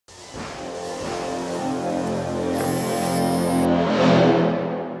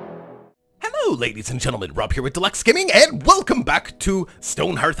ladies and gentlemen, Rob here with Deluks Gaming, and welcome back to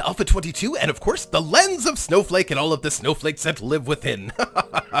StoneHearth Alpha 22, and of course, the lens of Snowflake and all of the snowflakes that live within.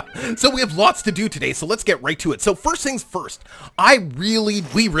 So we have lots to do today, so let's get right to it. So first things first,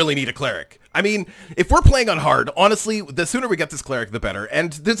 we really need a cleric. I mean, if we're playing on hard, honestly, the sooner we get this cleric, the better.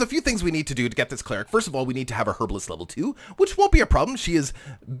 And there's a few things we need to do to get this cleric. First of all, we need to have a herbalist level 2, which won't be a problem. She is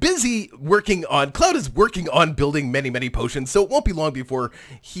busy working on, Cloud is working on building many potions, so it won't be long before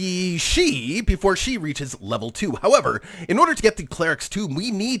she reaches level 2. However, in order to get the clerics too,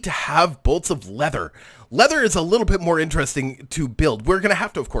 we need to have bolts of leather. Leather is a little bit more interesting to build. We're going to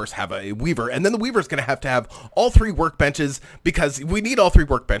have to, of course, have a weaver, and then the weaver is going to have all 3 workbenches, because we need all 3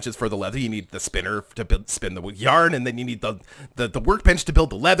 workbenches for the leather. You need the spinner to spin the yarn, and then you need the workbench to build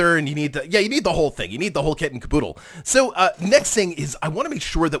the leather, and you need the whole thing. You need the whole kit and caboodle. So next thing is I want to make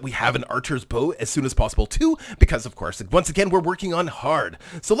sure that we have an archer's bow as soon as possible too, because of course, once again, we're working on hard.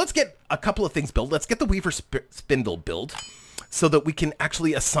 So let's get a couple of things built. Let's get the weaver spindle build, so that we can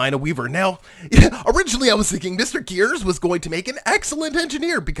actually assign a weaver. Now, originally I was thinking Mr. Gears was going to make an excellent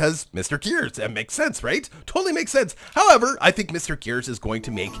engineer, because Mr. Gears, that makes sense, right? Totally makes sense. However, I think Mr. Gears is going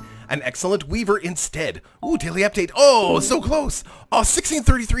to make an excellent weaver instead. Ooh, daily update. Oh, so close. Oh,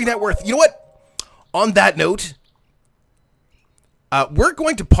 1633 net worth. You know what? On that note, we're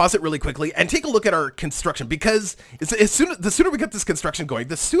going to pause it really quickly and take a look at our construction, because the sooner we get this construction going,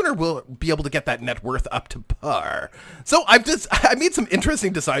 the sooner we'll be able to get that net worth up to par. So I made some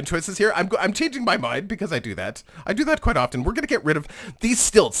interesting design choices here. I'm changing my mind, because I do that quite often. We're going to get rid of these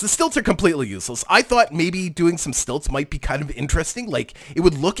stilts. The stilts are completely useless. I thought maybe doing some stilts might be kind of interesting. Like, it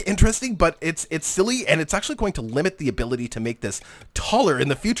would look interesting, but it's silly, and it's actually going to limit the ability to make this taller in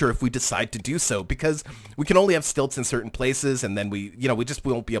the future if we decide to do so, because we can only have stilts in certain places, and then we just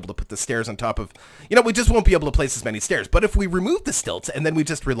won't be able to put the stairs on top of, we just won't be able to place as many stairs. But if we remove the stilts and then we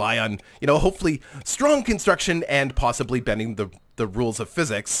just rely on, hopefully strong construction and possibly bending the rules of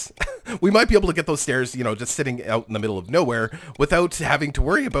physics, we might be able to get those stairs, just sitting out in the middle of nowhere without having to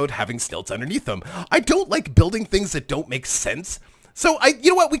worry about having stilts underneath them. I don't like building things that don't make sense. So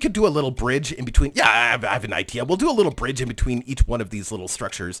you know what, we could do a little bridge in between. Yeah, I have an idea. We'll do a little bridge in between each one of these little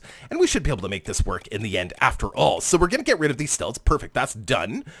structures, and we should be able to make this work in the end after all. So we're going to get rid of these stilts. Perfect, that's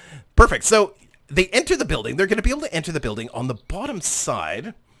done. Perfect, so they enter the building. They're going to be able to enter the building on the bottom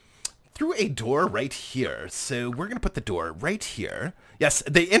side through a door right here. So we're going to put the door right here. Yes,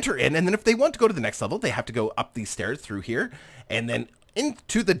 they enter in, and then if they want to go to the next level, they have to go up these stairs through here, and then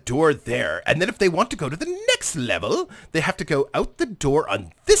into the door there. And then if they want to go to the next level, they have to go out the door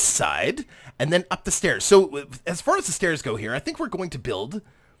on this side and then up the stairs. So as far as the stairs go here, I think we're going to build,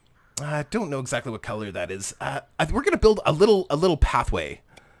 I don't know exactly what color that is. We're going to build a little pathway.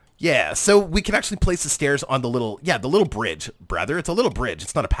 Yeah, so we can actually place the stairs on the little bridge, rather. It's a little bridge.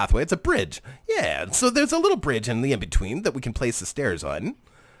 It's not a pathway, it's a bridge. Yeah, so there's a little bridge in the in-between that we can place the stairs on.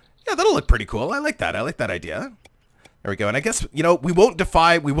 Yeah, that'll look pretty cool. I like that. I like that idea. There we go. And I guess, we won't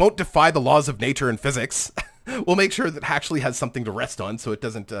defy the laws of nature and physics. We'll make sure that it actually has something to rest on so it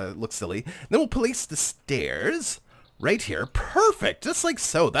doesn't look silly. And then we'll place the stairs right here. Perfect. Just like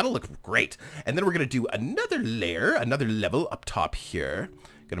so. That'll look great. And then we're going to do another layer, another level up top here.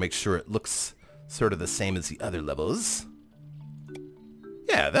 Going to make sure it looks sort of the same as the other levels.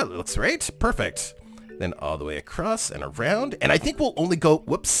 Yeah, that looks right. Perfect. Then all the way across and around, and I think we'll only go,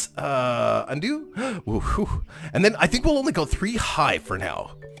 whoops, undo, woohoo. And then I think we'll only go 3 high for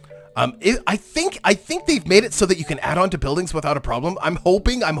now. I think they've made it so that you can add on to buildings without a problem. I'm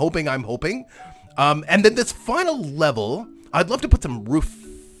hoping. And then this final level, I'd love to put some roof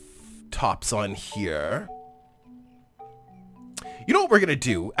tops on here. You know what we're gonna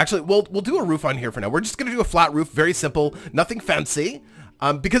do? Actually, we'll do a roof on here for now. We're just gonna do a flat roof, very simple, nothing fancy.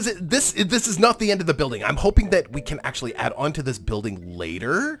 Because this is not the end of the building. I'm hoping that we can actually add on to this building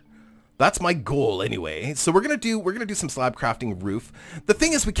later. That's my goal anyway. So we're gonna do some slab crafting roof. The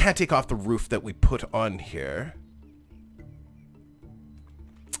thing is, we can't take off the roof that we put on here.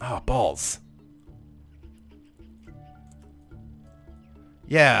 Ah, balls.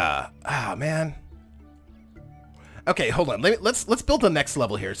 Yeah. Ah, man. Okay, hold on. Let's build the next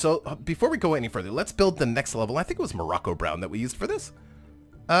level here. So before we go any further, let's build the next level. I think it was Morocco brown that we used for this.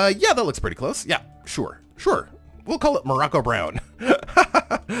 Yeah, that looks pretty close. Yeah, sure. We'll call it Morocco brown.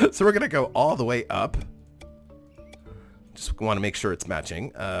 So we're gonna go all the way up. Just want to make sure it's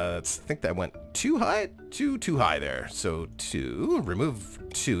matching. I think that went too high. Too high there. So 2, remove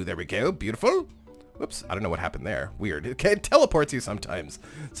 2. There we go. Beautiful. Whoops, I don't know what happened there. Weird. It teleports you sometimes.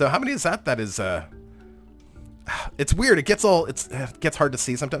 So how many is that? That is, it's weird. It gets hard to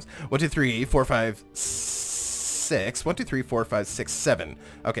see sometimes. 1, 2, 3, 4, 5, 6. 6. 1, 2, 3, 4, 5, 6, 7.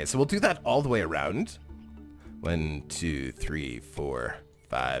 Okay, so we'll do that all the way around. 1, 2, 3, 4,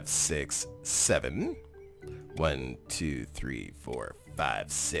 5, 6, 7. 1, 2, 3, 4,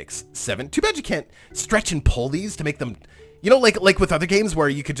 5, 6, 7. Too bad you can't stretch and pull these to make them, you know, like with other games where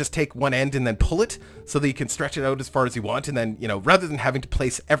you could just take one end and then pull it so that you can stretch it out as far as you want, and then, you know, rather than having to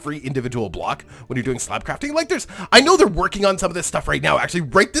place every individual block when you're doing slab crafting. Like I know they're working on some of this stuff right now. Actually,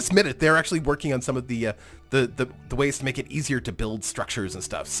 right this minute, they're actually working on some of the ways to make it easier to build structures and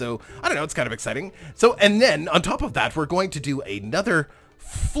stuff. So I don't know, it's kind of exciting. So, and then on top of that, we're going to do another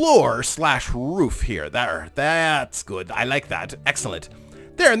floor slash roof here. That's good. I like that. Excellent.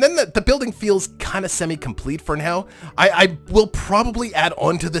 There, and then the building feels kind of semi-complete for now. I will probably add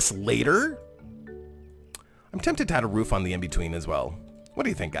on to this later. I'm tempted to add a roof on the in-between as well. What do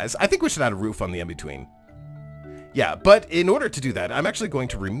you think, guys? I think we should add a roof on the in-between. Yeah, but in order to do that, I'm actually going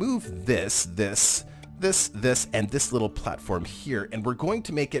to remove this, and this little platform here, and we're going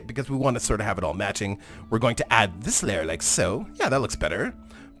to make it, because we want to sort of have it all matching, we're going to add this layer like so. Yeah, that looks better.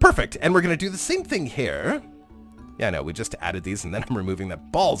 Perfect. And we're going to do the same thing here. Yeah, no, we just added these, and then I'm removing the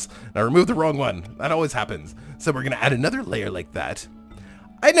balls. And I removed the wrong one. That always happens. So we're going to add another layer like that.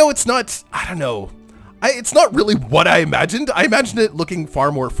 I know it's not, I don't know. It's not really what I imagined. I imagined it looking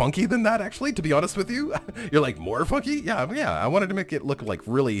far more funky than that, actually, to be honest with you. You're like, more funky? Yeah, I wanted to make it look like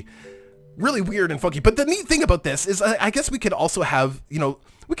really weird and funky. But the neat thing about this is I guess we could also have, you know,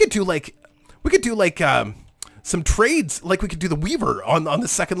 we could do like some trades. Like we could do the Weaver on the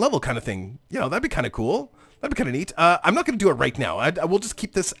second level kind of thing. You know, that'd be kind of cool. That'd be kind of neat. I'm not going to do it right now. I will just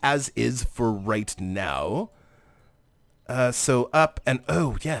keep this as is for right now. So up and,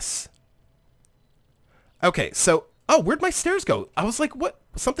 oh, yes. Okay, so, oh, where'd my stairs go? I was like, what?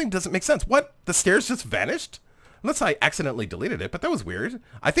 Something doesn't make sense. What? The stairs just vanished? Unless I accidentally deleted it, but that was weird.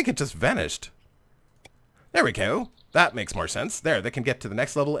 I think it just vanished. There we go. That makes more sense. There, they can get to the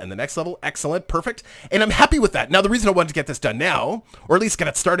next level and the next level. Excellent. Perfect. And I'm happy with that. Now, the reason I wanted to get this done now, or at least get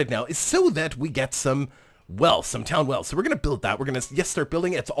it started now, is so that we get some wealth, some town wealth. So we're going to build that. We're going to, yes, start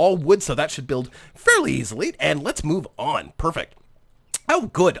building. It's all wood, so that should build fairly easily. And let's move on. Perfect. Oh,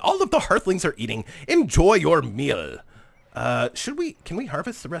 good. All of the Hearthlings are eating. Enjoy your meal. Can we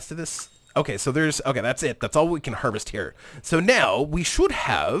harvest the rest of this? Okay, so okay, that's it. That's all we can harvest here. So now we should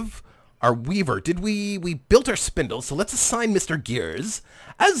have our Weaver. We built our spindle, so let's assign Mr. Gears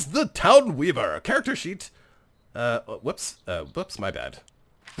as the town Weaver. Character sheet. Whoops, my bad.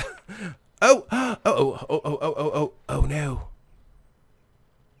 Oh no.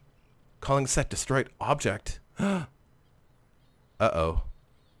 Calling set destroyed object. Uh-oh.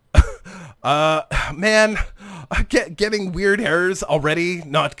 Man, getting weird errors already,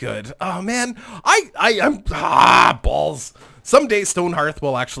 not good. Oh man, I'm balls. Someday StoneHearth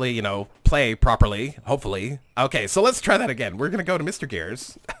will actually, you know, play properly, hopefully. Okay, so let's try that again. We're gonna go to Mr.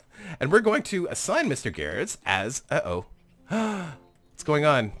 Gears, and we're going to assign Mr. Gears as, what's going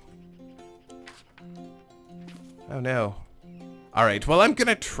on? Oh no. Alright, well I'm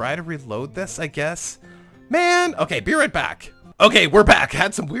gonna try to reload this, I guess. Man, okay, be right back. Okay, we're back.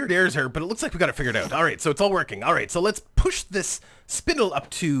 Had some weird errors here, but it looks like we got it figured out. All right, so it's all working. All right, so let's push this spindle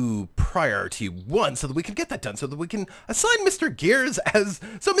up to priority 1 so that we can get that done, so that we can assign Mr. Gears as...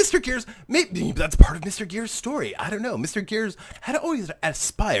 So Mr. Gears, maybe that's part of Mr. Gears' story. I don't know. Mr. Gears had always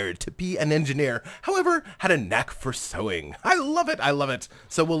aspired to be an engineer, however, had a knack for sewing. I love it. I love it.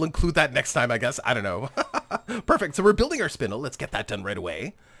 So we'll include that next time, I guess. I don't know. Perfect. So we're building our spindle. Let's get that done right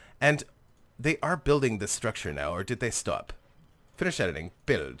away. And they are building this structure now, or did they stop? Finish editing.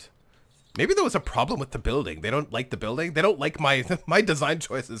 Build. Maybe there was a problem with the building. They don't like the building. They don't like my design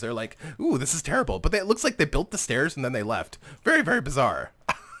choices. They're like, ooh, this is terrible. But it looks like they built the stairs and then they left. Very, very bizarre.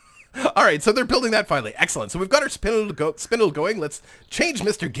 All right, so they're building that finally. Excellent. So we've got our spindle going. Let's change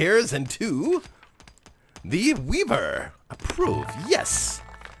Mr. Gears into the Weaver. Approve. Yes.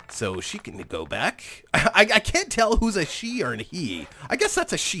 So she can go back. I can't tell who's a she or a he. I guess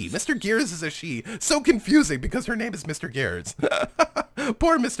that's a she. Mr. Gears is a she. So confusing because her name is Mr. Gears.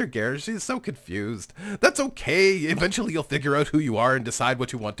 Poor Mr. Gears. She's so confused. That's okay. Eventually you'll figure out who you are and decide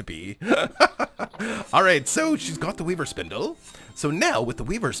what you want to be. All right, so she's got the Weaver spindle. So now with the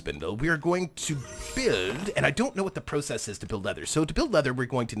Weaver spindle, we are going to build, and I don't know what the process is to build leather. So to build leather, we're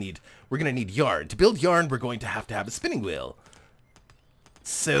going to need yarn. To build yarn, we're going to have a spinning wheel.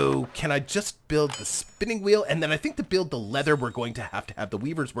 So can I just build the spinning wheel? And then I think to build the leather, we're going to have the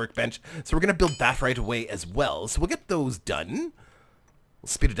weaver's workbench. So we're going to build that right away as well. So we'll get those done. We'll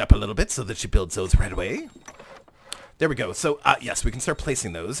speed it up a little bit so that she builds those right away. There we go. So yes, we can start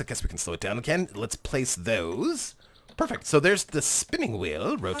placing those. I guess we can slow it down again. Let's place those. Perfect. So there's the spinning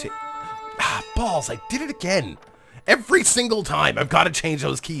wheel. Rotate. Ah, balls. I did it again. Every single time. I've got to change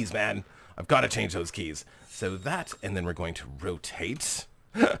those keys, man. I've got to change those keys. So that, and then we're going to rotate.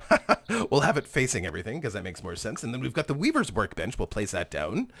 We'll have it facing everything because that makes more sense. And then we've got the weaver's workbench. We'll place that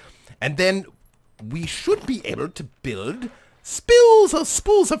down. And then we should be able to build spools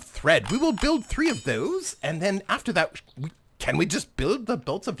of thread. We will build 3 of those. And then after that, can we just build the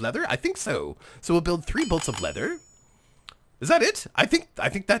bolts of leather? I think so. So we'll build 3 bolts of leather. Is that it? I think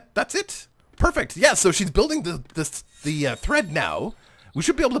that's it. Perfect. Yeah, so she's building the thread now. We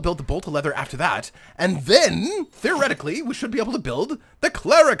should be able to build the bolt of leather after that. And then, theoretically, we should be able to build the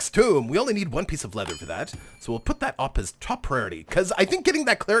cleric's tomb. We only need 1 piece of leather for that. So we'll put that up as top priority. Because I think getting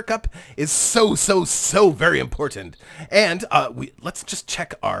that cleric up is so very important. And let's just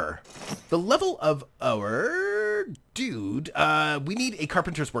check the level of our dude. We need a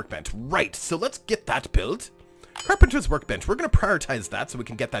carpenter's workbench. Right, so let's get that built. Carpenter's workbench. We're going to prioritize that so we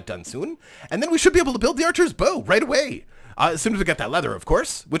can get that done soon. And then we should be able to build the archer's bow right away. As soon as we get that leather, of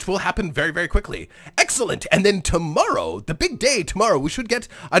course, which will happen very quickly. Excellent. And then tomorrow, the big day tomorrow, we should get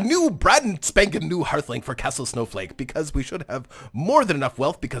a new brand spanking new Hearthling for Castle Snowflake because we should have more than enough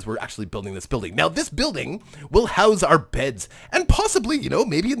wealth because we're actually building this building. Now, this building will house our beds and possibly, you know,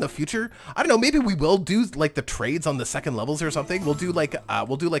 maybe in the future, I don't know, maybe we will do like the trades on the 2nd levels or something. We'll do like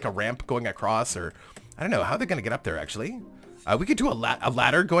a ramp going across, or I don't know how they're going to get up there actually. We could do a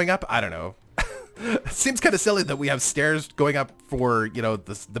ladder going up. I don't know. Seems kind of silly that we have stairs going up for, you know,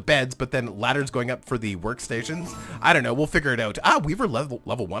 the beds, but then ladders going up for the workstations. I don't know. We'll figure it out. Weaver level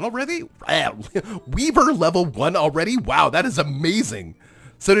 1 already? Weaver level 1 already? Wow, that is amazing.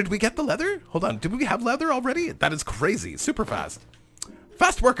 So did we get the leather? Hold on. Did we have leather already? That is crazy. Super fast.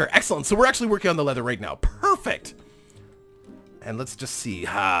 Fast worker. Excellent. So we're actually working on the leather right now. Perfect. And let's just see.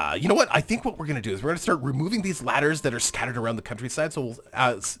 You know what? I think what we're going to do is we're going to start removing these ladders that are scattered around the countryside. So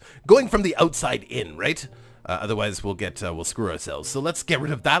going from the outside in, right? Otherwise, we'll screw ourselves. So let's get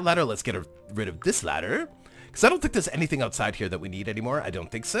rid of that ladder. Let's get rid of this ladder. Because I don't think there's anything outside here that we need anymore. I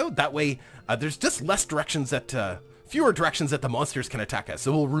don't think so. That way, there's just less directions fewer directions that the monsters can attack us.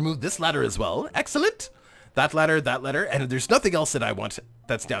 So we'll remove this ladder as well. Excellent. That ladder, and there's nothing else that I want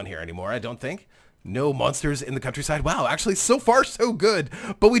that's down here anymore, I don't think. No monsters in the countryside. Wow, actually, so far, so good.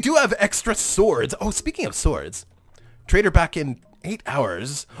 But we do have extra swords. Oh, speaking of swords, trader back in 8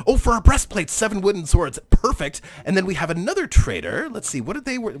 hours. Oh, for our breastplates, 7 wooden swords. Perfect. And then we have another trader. Let's see. What did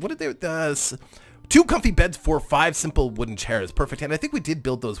they 2 comfy beds for 5 simple wooden chairs. Perfect. And I think we did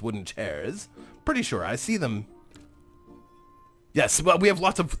build those wooden chairs. Pretty sure. I see them. Yes, well, we have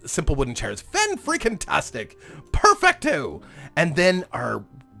lots of simple wooden chairs. Fan-freaking-tastic. Perfecto. And then our...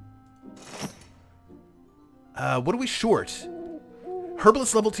 what are we short?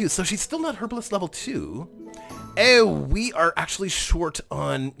 Herbalist level 2. So she's still not Herbalist level 2. Oh, we are actually short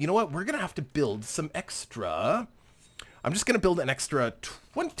on... You know what? We're going to have to build some extra... I'm just going to build an extra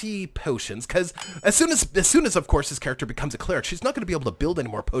 20 potions, because as soon as, of course, this character becomes a cleric, she's not going to be able to build any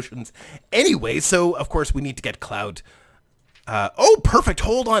more potions anyway, so, of course, we need to get Cloud... oh, perfect.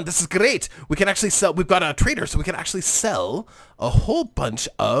 Hold on. This is great. We can actually sell. We've got a trader, so we can actually sell a whole bunch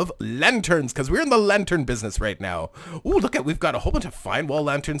of lanterns because we're in the lantern business right now. Ooh, look at, we've got a whole bunch of fine wall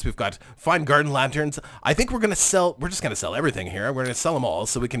lanterns. We've got fine garden lanterns. I think we're going to sell, we're just going to sell everything here. We're going to sell them all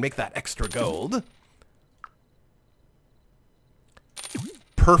so we can make that extra gold.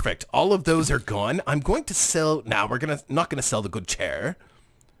 Perfect. All of those are gone. I'm going to sell, now we're not going to sell the good chair.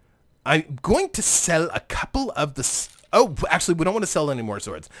 I'm going to sell a couple of the... Oh, actually, we don't want to sell any more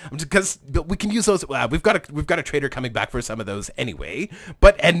swords because we can use those. We've got a trader coming back for some of those anyway.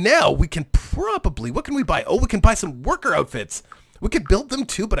 And now we can probably, what can we buy? Oh, we can buy some worker outfits. We could build them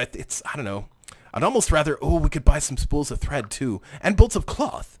too, but I don't know. I'd almost rather. Oh, we could buy some spools of thread too and bolts of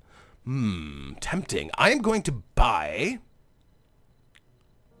cloth. Tempting. I am going to buy.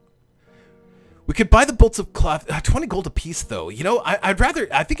 We could buy the bolts of cloth, 20 gold a piece though. You know, I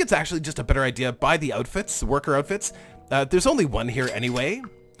think it's actually just a better idea. Buy the outfits, worker outfits. There's only one here anyway.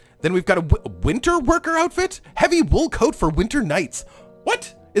 Then we've got a winter worker outfit. Heavy wool coat for winter nights.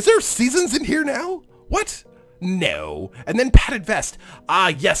 What? Is there seasons in here now? What? No. And then padded vest.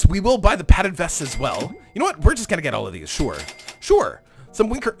 Yes, we will buy the padded vests as well. You know what? We're just gonna get all of these. Sure. Sure. Some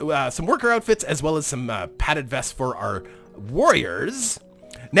worker outfits as well as some padded vests for our warriors.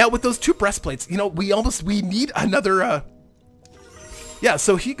 Now with those 2 breastplates, you know, we need another, yeah,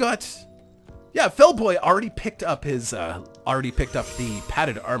 so he got, yeah, Fellboy already picked up the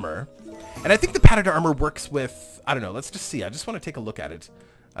padded armor. And I think the padded armor works with, I don't know, let's just see. I just want to take a look at it.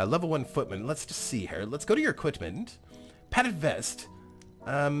 Level 1 footman, let's just see here. Let's go to your equipment. Padded vest.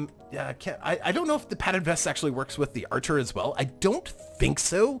 Yeah, I don't know if the padded vest actually works with the archer as well. I don't think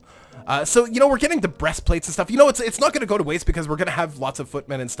so. So, you know, we're getting the breastplates and stuff. You know, it's not going to go to waste because we're going to have lots of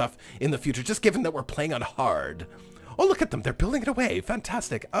footmen and stuff in the future, just given that we're playing on hard. Oh, look at them. They're building it away.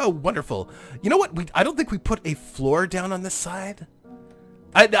 Fantastic. Oh, wonderful. You know what? I don't think we put a floor down on this side.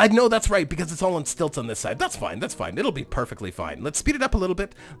 I know that's right, because it's all on stilts on this side. That's fine, that's fine. It'll be perfectly fine. Let's speed it up a little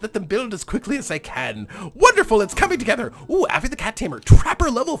bit. Let them build as quickly as they can. Wonderful, it's coming together. Ooh, Avi the Cat Tamer.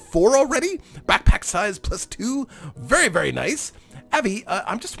 Trapper level 4 already? Backpack size +2. Very, very nice. Avi,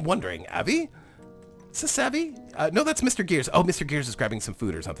 I'm just wondering, Avi? Is this Avi? No, that's Mr. Gears. Oh, Mr. Gears is grabbing some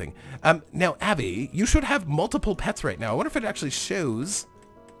food or something. Now, Avi, you should have multiple pets right now. I wonder if it actually shows.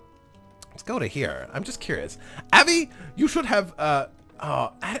 Let's go to here. I'm just curious. Avi, you should have,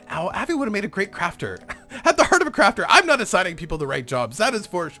 Avi would have made a great crafter. At the heart of a crafter. I'm not assigning people the right jobs. That is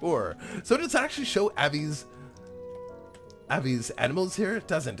for sure. So does that actually show Avi's animals here? It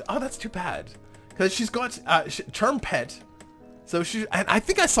doesn't. Oh, that's too bad. Because she's got charm pet. So and I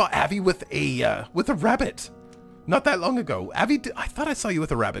think I saw Avi with a rabbit not that long ago. Avi, I thought I saw you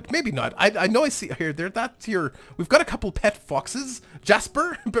with a rabbit. Maybe not. I know I see here. That's your. We've got a couple pet foxes.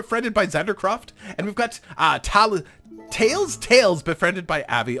 Jasper, befriended by Xandercroft, and we've got Tails befriended by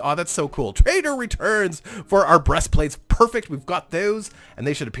Avi. Oh, that's so cool. Trader returns for our breastplates. Perfect. We've got those, and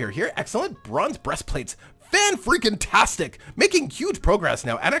they should appear here. Excellent. Bronze breastplates. Fan-freaking-tastic. Making huge progress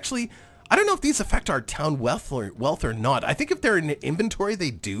now. And actually, I don't know if these affect our town wealth or not. I think if they're in inventory,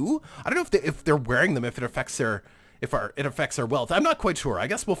 they do. I don't know if they're wearing them, if it affects their wealth. I'm not quite sure. I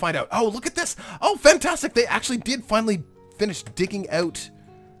guess we'll find out. Oh, look at this. Oh, fantastic. They actually did finally finish digging out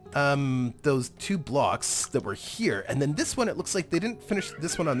those 2 blocks that were here, and then this one, it looks like they didn't finish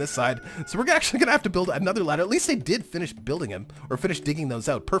this one on this side, so we're actually gonna have to build another ladder. At least they did finish building them, or finish digging those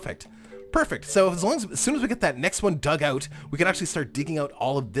out. Perfect. So as soon as we get that next one dug out, we can actually start digging out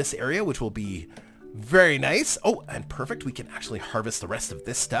all of this area, which will be very nice. Oh, and perfect, we can actually harvest the rest of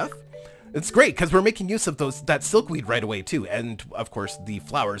this stuff. It's great because we're making use of that silkweed right away too, and of course the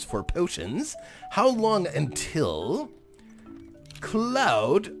flowers for potions. How long until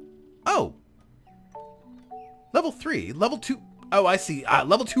Cloud? Oh, level 3, level 2. Oh, I see.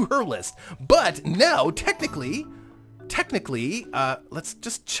 Level 2 herbalist. But now, technically, let's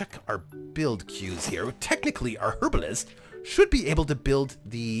just check our build queues here. Technically, our herbalist should be able to build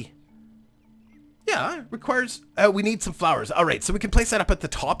the. Yeah, requires. We need some flowers. All right, so we can place that up at the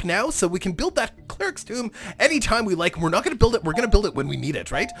top now, so we can build that cleric's tomb anytime we like. We're not going to build it. We're going to build it when we need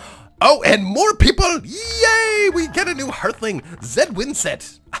it, right? Oh, and more people! Yay! We get a new Hearthling, Zed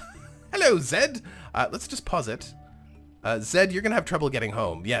Winset. Hello, Zed. Let's just pause it. Zed, you're gonna have trouble getting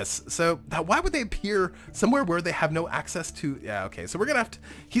home. Yes. So why would they appear somewhere where they have no access to? Yeah. Okay. So we're gonna have to.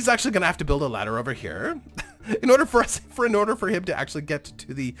 He's actually gonna have to build a ladder over here, in order for him to actually get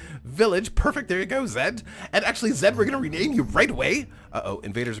to the village. Perfect. There you go, Zed. And actually, Zed, we're gonna rename you right away. Uh-oh.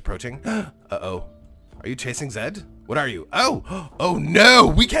 Invaders approaching. Uh-oh. Are you chasing Zed? What are you? Oh. Oh no.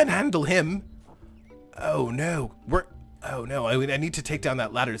 We can't handle him. Oh no. Oh no, I need to take down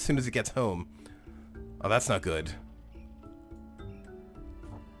that ladder as soon as he gets home. Oh, that's not good.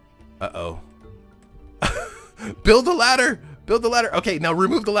 Uh-oh. Build the ladder! Build the ladder! Okay, now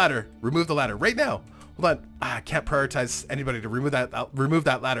remove the ladder. Remove the ladder right now. Hold on. I can't prioritize anybody to remove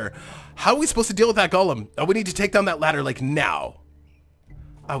that ladder. How are we supposed to deal with that golem? Oh, we need to take down that ladder like now.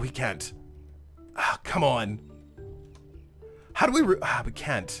 Oh, we can't. Oh, come on. How do we we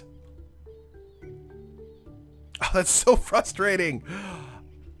can't. Oh, that's so frustrating.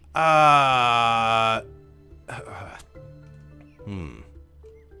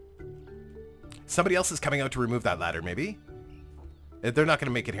 Somebody else is coming out to remove that ladder, maybe? They're not going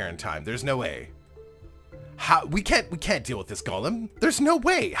to make it here in time. There's no way. How we can't deal with this golem. There's no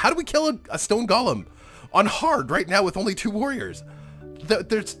way. How do we kill a stone golem on hard right now with only 2 warriors?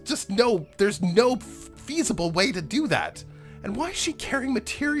 There's no feasible way to do that. And why is she carrying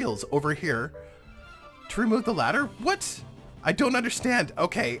materials over here to remove the ladder? What? I don't understand.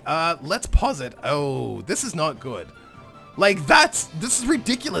 Okay, let's pause it. Oh, this is not good. Like, this is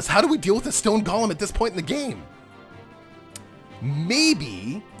ridiculous. How do we deal with a stone golem at this point in the game?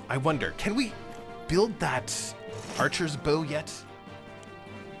 Maybe, I wonder, can we build that archer's bow yet?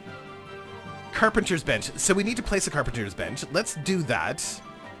 Carpenter's bench. So we need to place a carpenter's bench. Let's do that.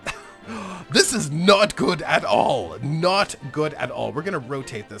 This is not good at all. Not good at all. We're going to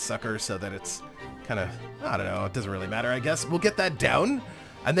rotate this sucker so that it's kind of, I don't know, it doesn't really matter, I guess. We'll get that down,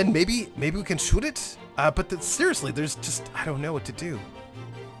 and then maybe we can shoot it. But seriously, there's just, I don't know what to do.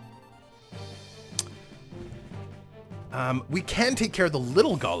 We can take care of the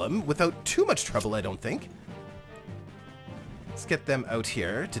little golem without too much trouble, I don't think. Let's get them out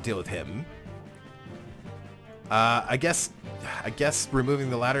here to deal with him. I guess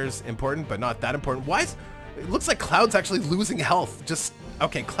removing the ladder's important, but not that important. Why is... It looks like Cloud's actually losing health. Just...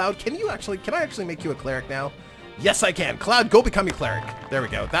 Okay, Cloud, can I actually make you a cleric now? Yes, I can. Cloud, go become a cleric. There we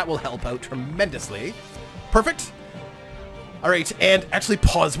go. That will help out tremendously. Perfect. All right, and actually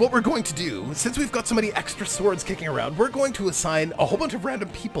pause. What we're going to do, since we've got so many extra swords kicking around, we're going to assign a whole bunch of random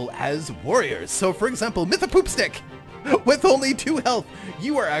people as warriors. So, for example, Mythopoopstick, with only 2 health,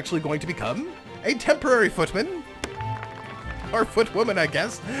 you are actually going to become a temporary footman, or footwoman, I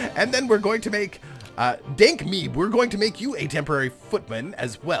guess. And then we're going to make Dank Meeb. We're going to make you a temporary footman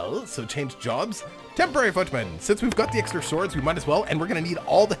as well. So change jobs. Temporary footman. Since we've got the extra swords, we might as well, and we're going to need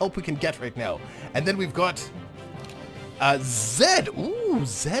all the help we can get right now. And then we've got Zed. Ooh,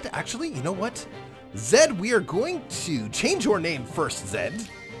 Zed. Actually, you know what? Zed, we are going to change your name first, Zed.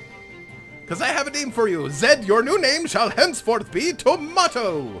 Because I have a name for you. Zed, your new name shall henceforth be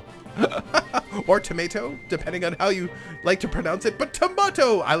Tomato. Or tomato, depending on how you like to pronounce it. But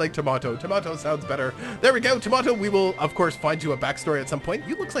tomato! I like tomato. Tomato sounds better. There we go, tomato. We will, of course, find you a backstory at some point.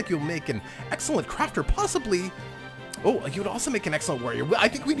 You looks like you'll make an excellent crafter, possibly. Oh, you would also make an excellent warrior. I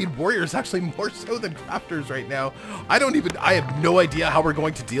think we need warriors actually more so than crafters right now. I have no idea how we're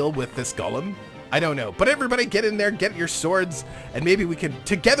going to deal with this golem. I don't know. But everybody get in there, get your swords, and maybe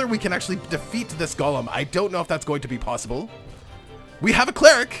together we can actually defeat this golem. I don't know if that's going to be possible. We have a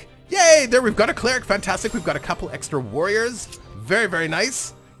cleric. Yay! There, we've got a cleric. Fantastic. We've got a couple extra warriors. Very, very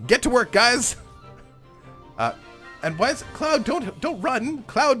nice. Get to work, guys. And why is Cloud? Don't run,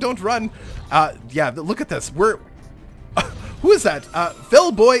 Cloud. Don't run. Yeah. Look at this. Who is that?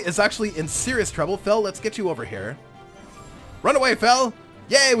 Fel Boy is actually in serious trouble. Fel, let's get you over here. Run away, Fel.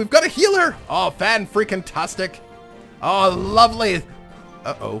 Yay! We've got a healer. Oh, fan-freaking-tastic. Oh, lovely.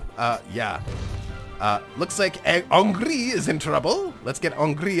 Uh-oh. Yeah. Looks like Angri is in trouble. Let's get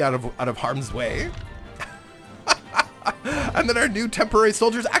Angri out of harm's way. And then our new temporary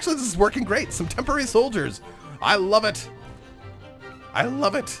soldiers. Actually, this is working great. Some temporary soldiers. I love it. I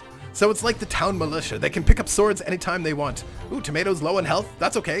love it. So it's like the town militia. They can pick up swords anytime they want. Ooh, Tomato's low in health.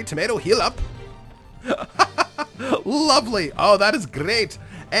 That's okay. Tomato, heal up. Lovely. Oh, that is great.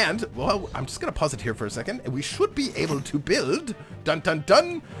 And, well, I'm just going to pause it here for a second. We should be able to build, dun dun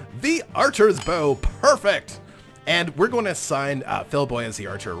dun, the archer's bow. Perfect. And we're going to assign Phil Boy as the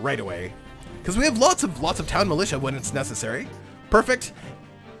archer right away. Because we have lots of town militia when it's necessary. Perfect.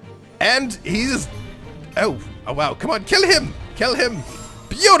 And he's... Oh, wow. Come on, kill him. Kill him.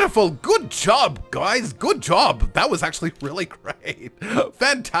 Beautiful. Good job, guys. Good job. That was actually really great.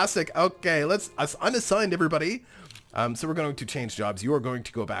 Fantastic. Okay, let's unassign everybody. So we're going to change jobs. You are going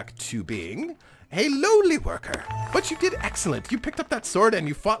to go back to being a lowly worker. But you did excellent. You picked up that sword and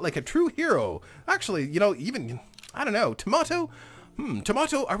you fought like a true hero. Actually, you know, even, I don't know, Tomato?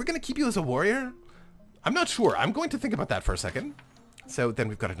 Tomato, are we going to keep you as a warrior? I'm not sure. I'm going to think about that for a second. So then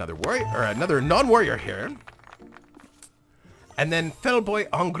we've got another warrior, or another non-warrior here. And then Fellboy,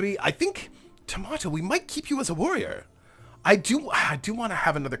 Angry. I think, Tomato, we might keep you as a warrior. I do want to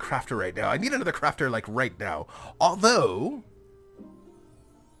have another crafter right now. I need another crafter, like, right now. Although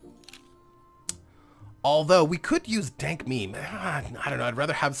we could use Dank Meme. I don't know. I'd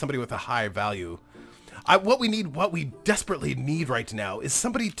rather have somebody with a high value. What we desperately need right now is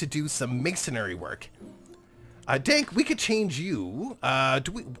somebody to do some masonry work. Dank, we could change you.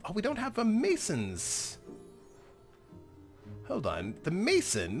 We don't have a masons. Hold on. The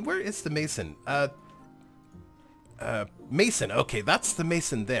mason, where is the mason? Mason. Okay, that's the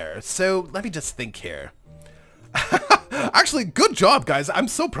mason there. So let me just think here. Actually, good job, guys. I'm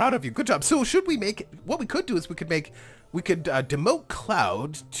so proud of you. Good job. So should we make, what we could do is we could demote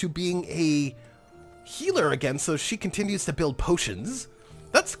Cloud to being a healer again, so she continues to build potions.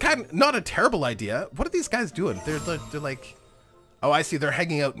 That's kind of not a terrible idea. What are these guys doing? They're like, oh, I see. They're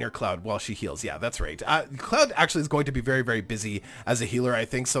hanging out near Cloud while she heals. Yeah, that's right. Cloud actually is going to be very, very busy as a healer, I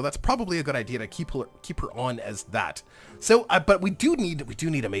think. So that's probably a good idea to keep her on as that. So, but we do need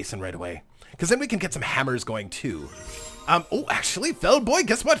a mason right away, because then we can get some hammers going too. Oh, actually, Fellboy,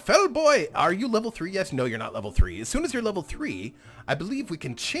 guess what? Fellboy, are you level 3 yet? No, you're not level 3. As soon as you're level 3, I believe we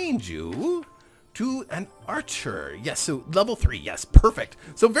can change you to an archer. Yes, so level 3. Yes, perfect.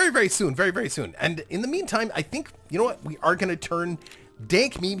 So very, very soon. Very, very soon. And in the meantime, I think, you know what? We are going to turn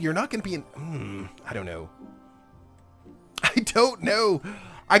Dank Meme. You're not going to be in... I don't know. I don't know.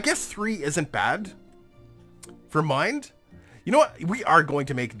 I guess 3 isn't bad for mind. You know what? We are going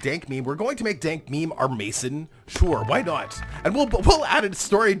to make Dank Meme. We're going to make Dank Meme our Mason. Sure, why not? And we'll add a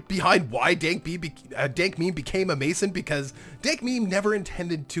story behind why Dank Meme became a Mason, because Dank Meme never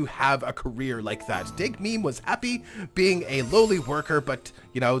intended to have a career like that. Dank Meme was happy being a lowly worker, but,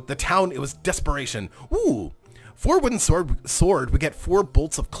 you know, the town, it was desperation. Ooh. 4 wooden sword, we get 4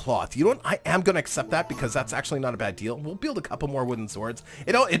 bolts of cloth. You know what? I am going to accept that because that's actually not a bad deal. We'll build a couple more wooden swords.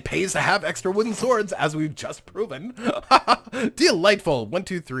 It pays to have extra wooden swords, as we've just proven. Delightful. 1,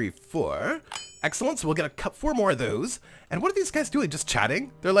 2, 3, 4. Excellent. So we'll get 4 more of those. And what are these guys doing? Just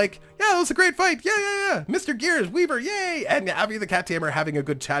chatting? They're like, yeah, it was a great fight. Yeah. Mr. Gears, Weaver, yay. And Abby the Cat Tamer having a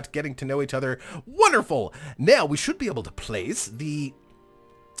good chat, getting to know each other. Wonderful. Now we should be able to place the...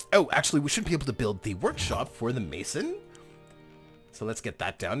 Oh, actually, we should be able to build the workshop for the Mason. So let's get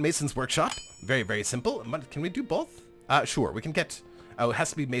that down. Mason's workshop. Very, very simple. Can we do both? Sure. We can get... Oh, it has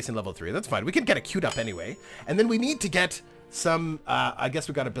to be Mason level 3. That's fine. We can get it queued up anyway. And then we need to get some... I guess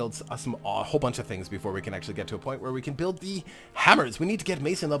we've got to build a whole bunch of things before we can actually get to a point where we can build the hammers. We need to get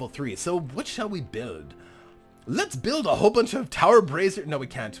Mason level 3. So what shall we build? Let's build a whole bunch of tower brazier. No, we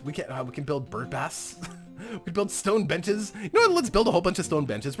can't. We can build bird baths. We build stone benches. You know what? Let's build a whole bunch of stone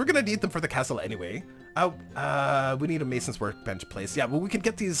benches. We're gonna need them for the castle anyway. We need a mason's workbench place. Yeah, well, we can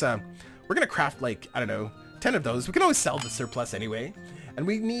get these. We're gonna craft like, I don't know, 10 of those. We can always sell the surplus anyway. And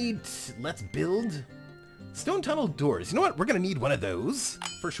we need. Let's build stone tunnel doors. You know what? We're gonna need one of those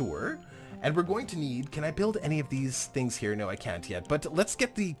for sure. And we're going to need. Can I build any of these things here? No, I can't yet. But let's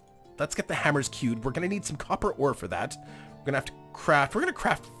get the hammers queued. We're gonna need some copper ore for that. We're gonna have to craft. We're gonna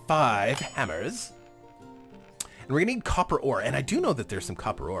craft 5 hammers. And we're gonna need copper ore, and I do know that there's some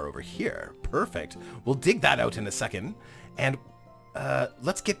copper ore over here. Perfect. We'll dig that out in a second. And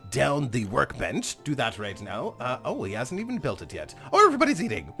let's get down the workbench. Do that right now. Oh, he hasn't even built it yet. Oh, everybody's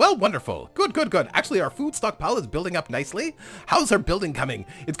eating. Well, wonderful. Good. Actually, our food stockpile is building up nicely. How's our building coming?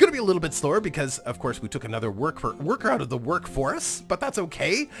 It's going to be a little bit slower because, of course, we took another worker out of the workforce, but that's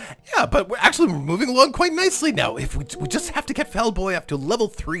okay. Yeah, but we're moving along quite nicely now. If we just have to get Fellboy up to level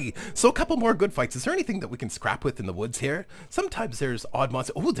 3, so a couple more good fights. Is there anything that we can scrap with in the woods here? Sometimes there's odd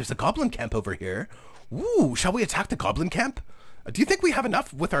monsters. Oh, there's a goblin camp over here. Ooh, shall we attack the goblin camp? Do you think we have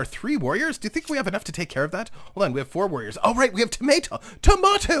enough with our 3 warriors? Do you think we have enough to take care of that? Hold on, we have 4 warriors. Oh, right, we have Tomato.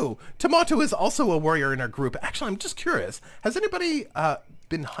 Tomato is also a warrior in our group. Actually, I'm just curious. Has anybody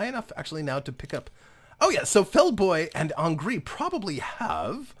been high enough actually now to pick up... Oh, yeah, so Fellboy and Angri probably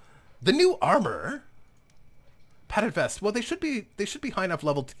have the new armor. Padded vest. Well, they should be high enough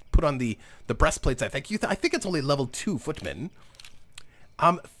level to put on the breastplates, I think. I think it's only level 2 footmen.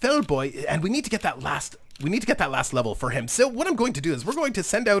 Fellboy, and we need to get that last level for him. So what I'm going to do is we're going to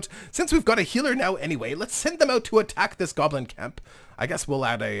send out, since we've got a healer now anyway, let's send them out to attack this goblin camp. I guess we'll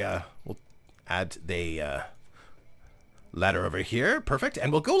add the ladder over here. Perfect.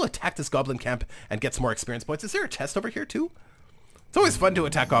 And we'll go attack this goblin camp and get some more experience points. Is there a chest over here too? It's always fun to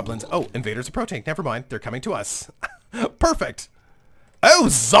attack goblins. Oh, invaders approaching. Never mind. They're coming to us. Perfect. Oh,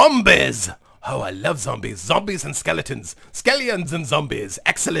 zombies. Oh, I love zombies. Zombies and skeletons. Skellions and zombies.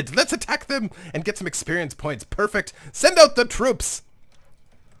 Excellent. Let's attack them and get some experience points. Perfect. Send out the troops.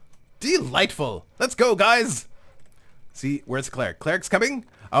 Delightful. Let's go, guys. See, where's the cleric? Cleric's coming?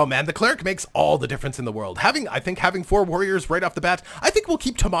 Oh, man, the cleric makes all the difference in the world. I think having 4 warriors right off the bat, I think we'll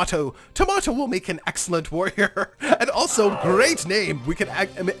keep Tomato. Tomato will make an excellent warrior. And also, great name. We can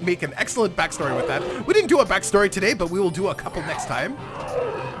make an excellent backstory with that. We didn't do a backstory today, but we will do a couple next time.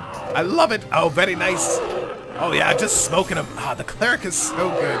 I love it. Oh, very nice. Oh, yeah, just smoking him. Ah, the cleric is so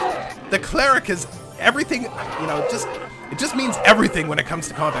good. The cleric is everything, you know, it just means everything when it comes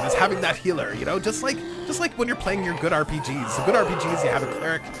to combat, is having that healer, you know, just like when you're playing your good RPGs. The good RPGs, you have a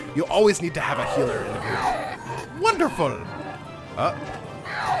cleric. You always need to have a healer in the group. Wonderful.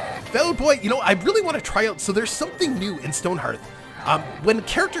 Fellboy, you know, I really want to try out, so there's something new in StoneHearth. When a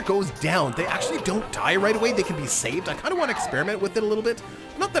character goes down, they actually don't die right away. They can be saved. I kind of want to experiment with it a little bit.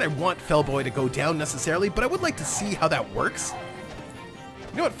 Not that I want Fellboy to go down necessarily, but I would like to see how that works.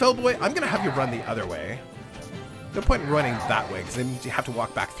 You know what, Fellboy? I'm going to have you run the other way. No point in running that way, because then you have to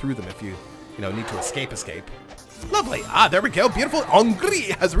walk back through them if you need to escape. Lovely. Ah, there we go. Beautiful.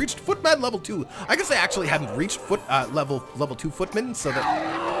 Angri has reached footman level 2. I guess I actually hadn't reached level 2 footman, so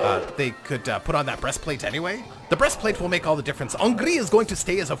that they could put on that breastplate anyway. The breastplate will make all the difference. Angri is going to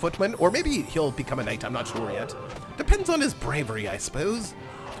stay as a footman, or maybe he'll become a knight. I'm not sure yet. Depends on his bravery, I suppose.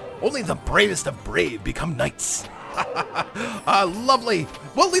 Only the bravest of brave become knights. Lovely.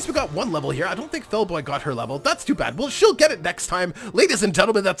 Well, at least we got one level here. I don't think Fellboy got her level. That's too bad. Well, she'll get it next time. Ladies and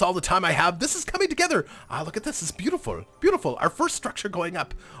gentlemen, that's all the time I have. This is coming together. Look at this. It's beautiful. Beautiful. Our first structure going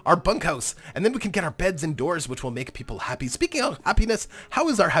up. Our bunkhouse. And then we can get our beds indoors, which will make people happy. Speaking of happiness, how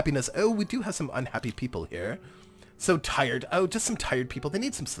is our happiness? Oh, we do have some unhappy people here. So tired. Oh, just some tired people. They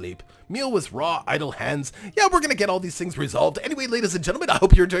need some sleep. Meal was raw, idle hands. Yeah, we're going to get all these things resolved. Anyway, ladies and gentlemen, I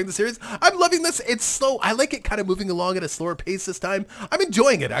hope you're enjoying the series. I'm loving this. It's slow. I like it kind of moving along at a slower pace this time. I'm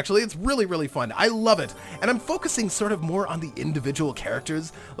enjoying it, actually. It's really, really fun. I love it. And I'm focusing sort of more on the individual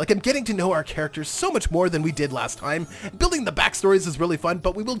characters. Like, I'm getting to know our characters so much more than we did last time. Building the backstories is really fun,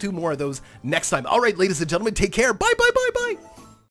 but we will do more of those next time. All right, ladies and gentlemen, take care. Bye, bye, bye, bye.